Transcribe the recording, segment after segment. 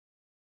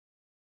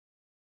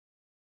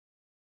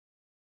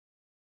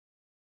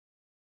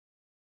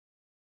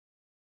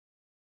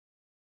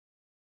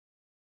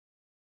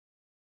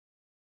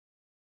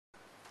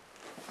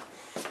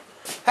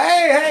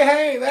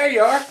Hey, there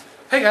you are.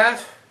 Hey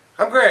guys,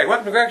 I'm Greg.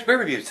 Welcome to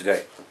Gregsbeerreviews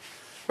today.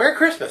 Merry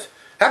Christmas.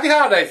 Happy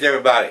holidays to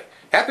everybody.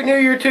 Happy New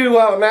Year too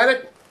while I'm at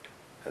it.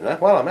 And not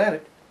while I'm at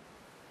it,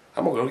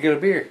 I'm going to go get a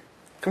beer.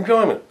 Come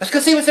join me. Let's go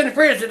see what's in the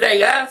fridge today,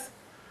 guys.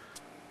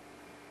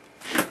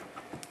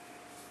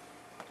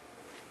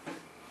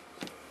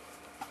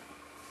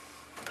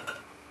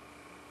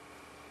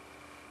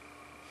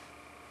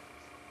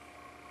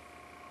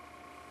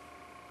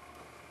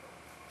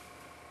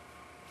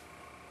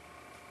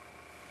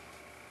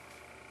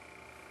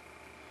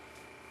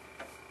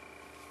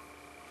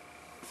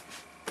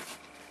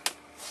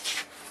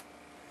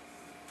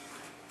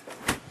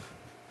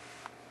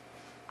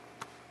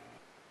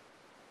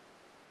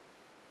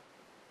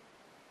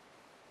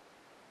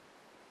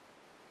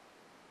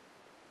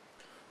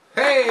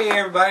 Hey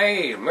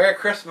everybody, Merry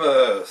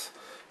Christmas.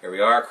 Here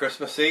we are,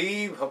 Christmas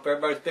Eve. Hope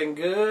everybody's been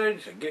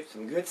good. Should get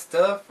some good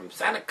stuff from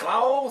Santa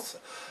Claus.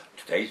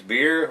 Today's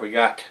beer, we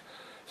got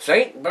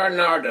St.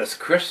 Bernardus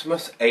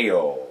Christmas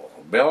Ale.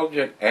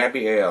 Belgian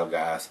Abbey Ale,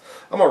 guys.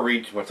 I'm going to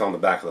read what's on the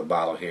back of the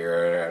bottle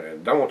here.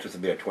 I don't want this to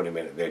be a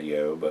 20-minute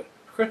video, but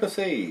Christmas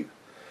Eve.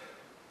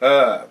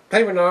 St.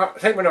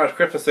 Bernardus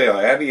Christmas Ale.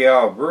 Abbey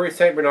Ale Brewery.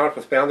 St. Bernardus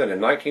was founded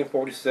in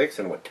 1946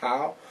 in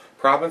Watal,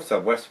 province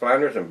of West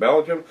Flanders in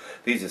Belgium.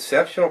 These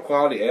exceptional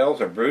quality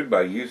ales are brewed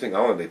by using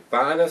only the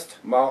finest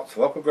malts,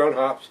 local grown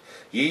hops,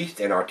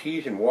 yeast, and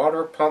artesian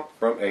water pumped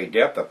from a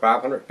depth of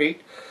 500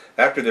 feet.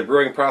 After the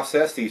brewing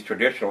process, these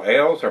traditional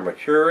ales are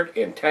matured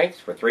in tanks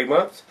for 3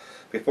 months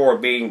before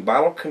being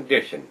bottle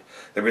conditioned.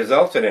 This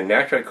results in a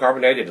naturally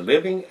carbonated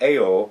living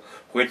ale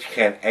which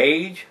can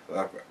age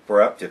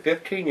for up to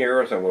 15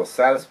 years and will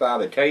satisfy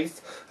the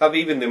taste of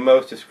even the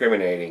most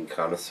discriminating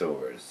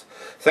connoisseurs.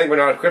 St.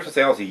 Bernardus Christmas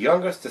Ale is the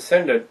youngest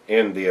descendant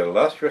in the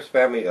illustrious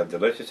family of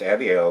delicious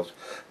Abbey ales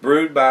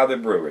brewed by the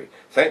brewery,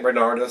 St.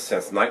 Bernardus,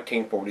 since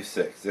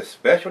 1946. This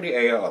specialty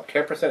ale of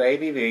 10%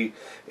 ABV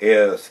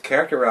is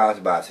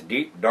characterized by its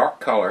deep, dark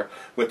color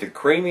with a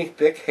creamy,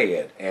 thick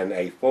head and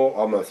a full,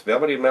 almost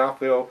velvety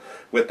mouthfeel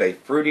with a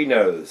fruity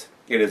nose.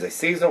 It is a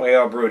seasonal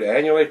ale brewed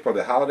annually for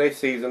the holiday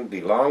season. The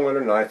long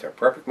winter nights are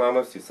perfect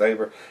moments to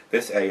savor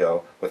this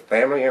ale with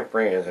family and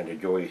friends and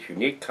enjoy its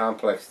unique,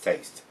 complex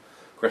taste.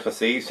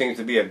 Christmas Eve seems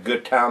to be a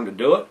good time to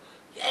do it.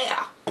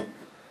 Yeah!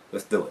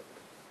 Let's do it.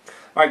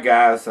 Alright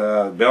guys,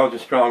 Belgian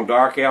Strong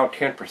Dark Ale,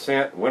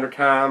 10%,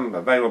 wintertime,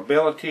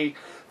 availability.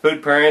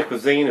 Food pairing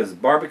cuisine is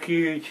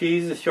barbecue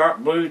cheeses, sharp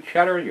blue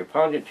cheddar, your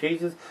pungent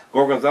cheeses,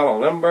 gorgonzola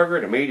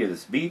limburger. The meat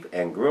is beef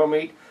and grill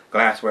meat.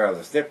 Glassware is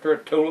a snifter,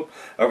 tulip,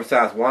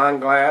 oversized wine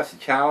glass, a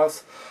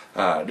chalice.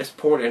 Just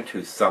pour it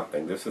into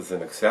something. This is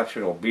an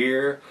exceptional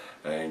beer,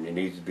 and it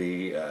needs to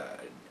be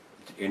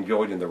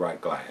enjoyed in the right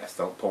glass.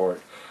 Don't pour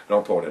it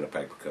in a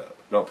paper cup.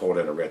 Don't pour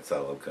it in a red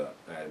Solo cup.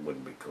 That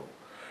wouldn't be cool.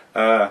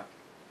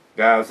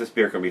 Guys, this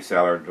beer can be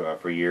cellared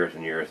for years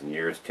and years and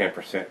years.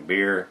 10%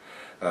 beer,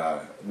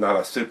 not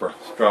a super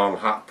strong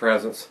hot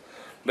presence.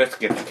 Let's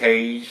get the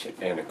cage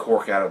and the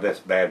cork out of this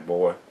bad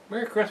boy.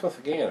 Merry Christmas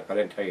again, if I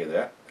didn't tell you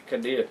that. I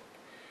did.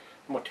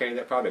 I'm going to tell you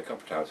that probably a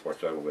couple times before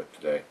it's over with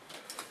today.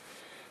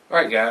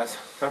 Alright guys,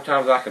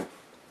 sometimes I can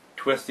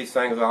twist these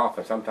things off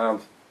and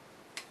sometimes,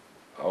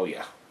 oh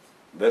yeah,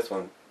 this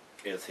one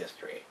is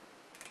history.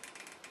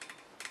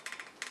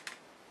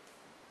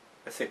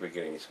 Let's see if we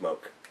get any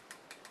smoke.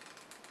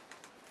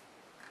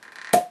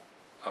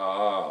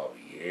 Oh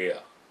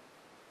yeah.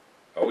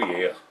 Oh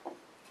yeah.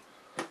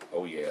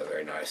 Oh yeah,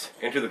 very nice.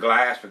 Into the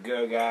glass we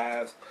go,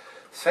 guys.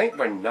 St.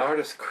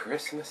 Bernardus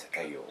Christmas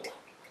Ale.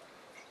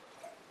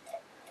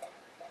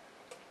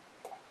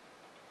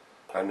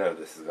 I know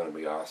this is going to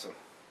be awesome.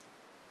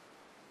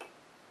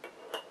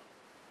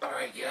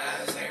 Alright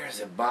guys, there's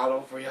a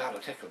bottle for y'all to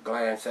take a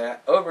glance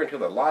at. Over into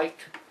the light.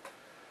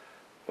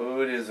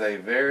 Oh, it is a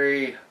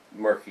very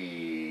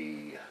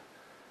murky,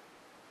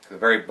 it's a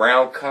very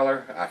brown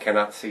color. I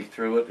cannot see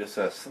through it. Just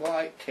a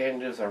slight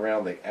tinges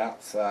around the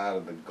outside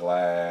of the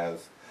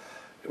glass,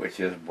 which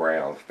is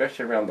brown,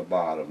 especially around the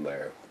bottom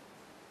there.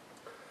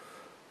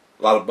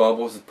 A lot of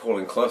bubbles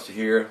pulling close to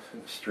here,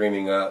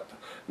 streaming up.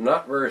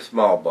 Not very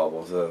small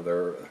bubbles,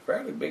 they're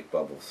fairly big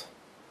bubbles.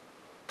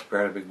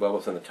 Fairly big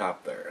bubbles in the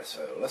top there.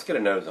 So let's get a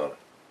nose on it.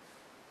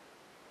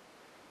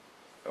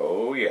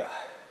 Oh yeah.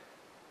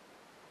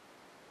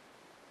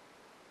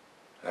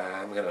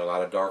 I'm getting a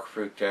lot of dark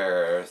fruit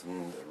there,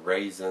 and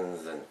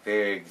raisins and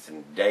figs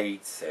and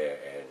dates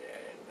and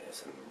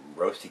some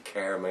roasty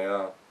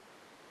caramel.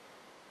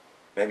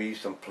 Maybe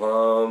some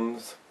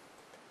plums.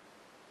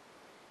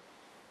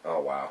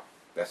 Oh wow.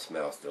 That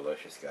smells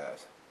delicious,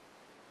 guys.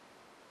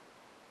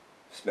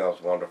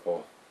 Smells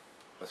wonderful.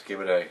 Let's give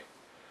it a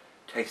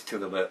taste to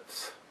the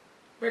lips.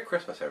 Merry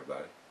Christmas,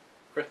 everybody.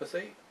 Christmas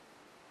Eve.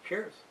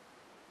 Cheers.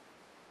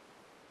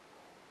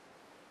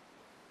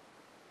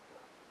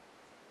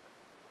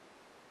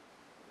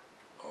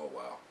 Oh,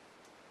 wow.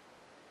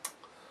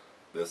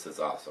 This is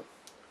awesome.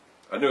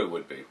 I knew it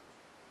would be.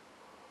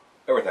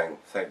 Everything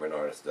St.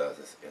 Bernardus does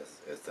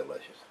is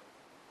delicious.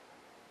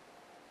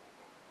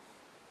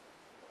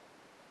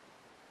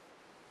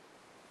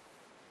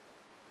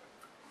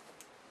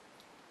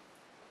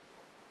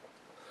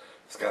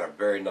 got a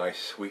very nice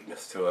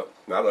sweetness to it.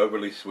 Not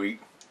overly sweet.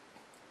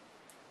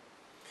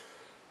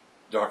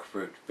 Dark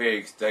fruit,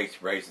 figs,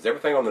 dates, raisins,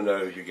 everything on the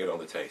nose you get on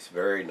the taste.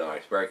 Very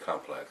nice, very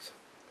complex.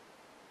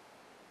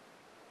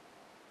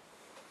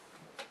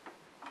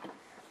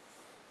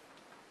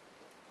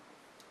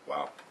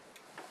 Wow.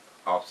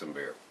 Awesome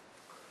beer.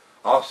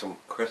 Awesome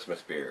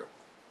Christmas beer.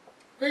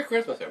 Merry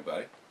Christmas,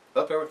 everybody.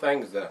 Hope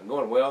everything's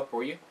going well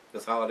for you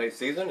this holiday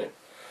season, and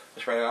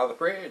just right out of the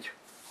fridge.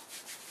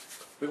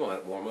 We're going to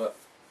let it warm up.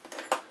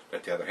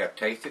 Let the other half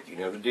taste it. You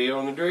know the deal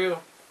and the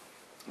drill.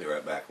 Be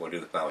right back. We'll do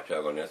the final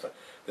chug on this one.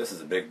 This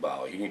is a big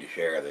bottle. You need to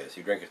share this.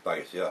 You drink this by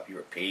yourself, you're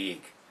a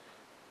pig.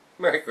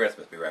 Merry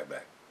Christmas. Be right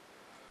back.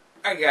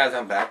 Alright guys,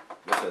 I'm back.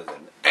 This is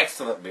an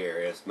excellent beer.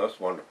 It's most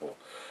wonderful.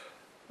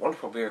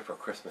 Wonderful beer for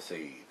Christmas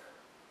Eve.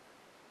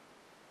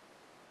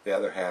 The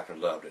other half had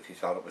loved it. He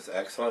thought it was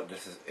excellent,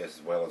 just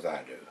as well as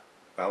I do.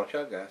 Final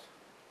chug, guys.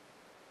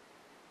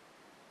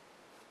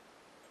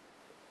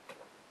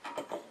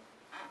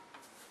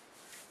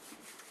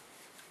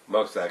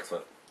 Most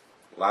excellent.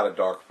 A lot of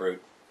dark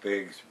fruit.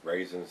 Figs,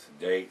 raisins,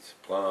 dates,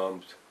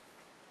 plums,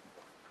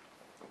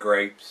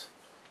 grapes,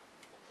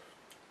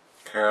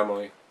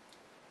 caramelly.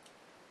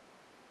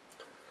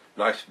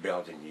 Nice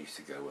Belgian yeast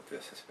to go with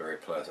this. It's very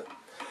pleasant.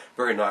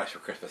 Very nice for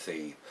Christmas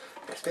Eve.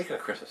 And speaking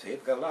of Christmas Eve,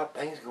 I've got a lot of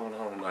things going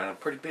on tonight. I'm a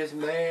pretty busy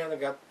man. I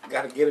got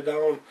to get it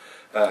on.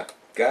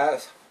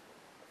 Guys,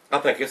 I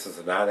think this is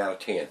a 9 out of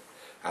 10.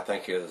 I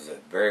think it is a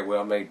very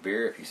well made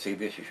beer. If you see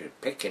this, you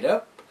should pick it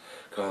up,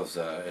 because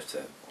it's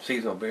a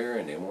seasonal beer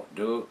and they won't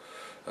do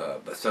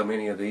but so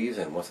many of these,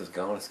 and once it's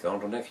gone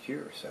till next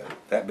year. So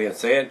that being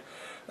said,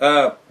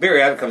 Beer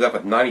Addict comes up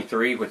with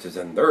 93, which is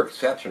in their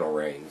exceptional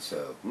range.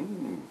 So,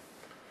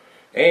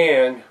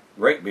 and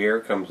Great Beer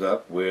comes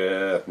up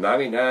with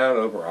 99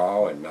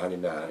 overall and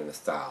 99 in the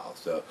style.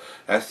 So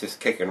that's just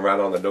kicking right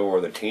on the door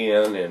of the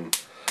 10, and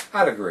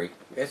I'd agree.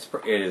 It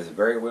is a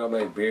very well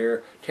made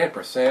beer.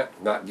 10%,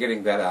 not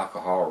getting that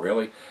alcohol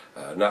really.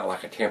 Not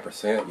like a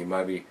 10%. You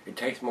might be. It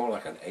tastes more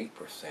like an 8%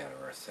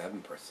 or a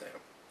 7%.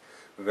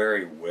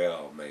 Very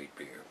well made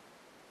beer.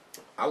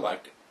 I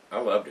liked it. I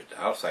loved it.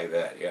 I'll say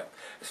that, yeah.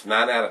 It's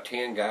 9 out of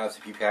 10, guys.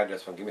 If you've had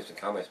this one, give me some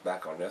comments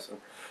back on this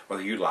one.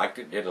 Whether you liked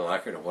it, didn't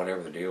like it, or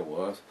whatever the deal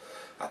was.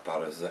 I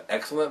thought it was an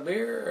excellent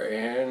beer.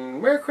 And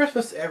Merry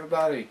Christmas,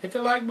 everybody. Hit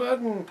the like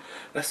button.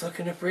 Let's look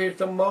in the fridge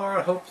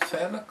tomorrow. Hope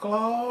Santa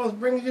Claus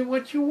brings you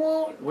what you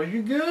want. Was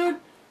you good?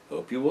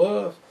 Hope you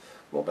was.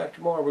 Go back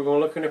tomorrow. We're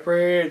going to look in the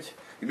fridge.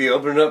 You'll be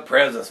opening up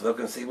presents,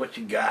 looking to see what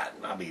you got.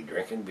 And I'll be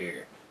drinking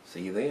beer.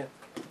 See you then.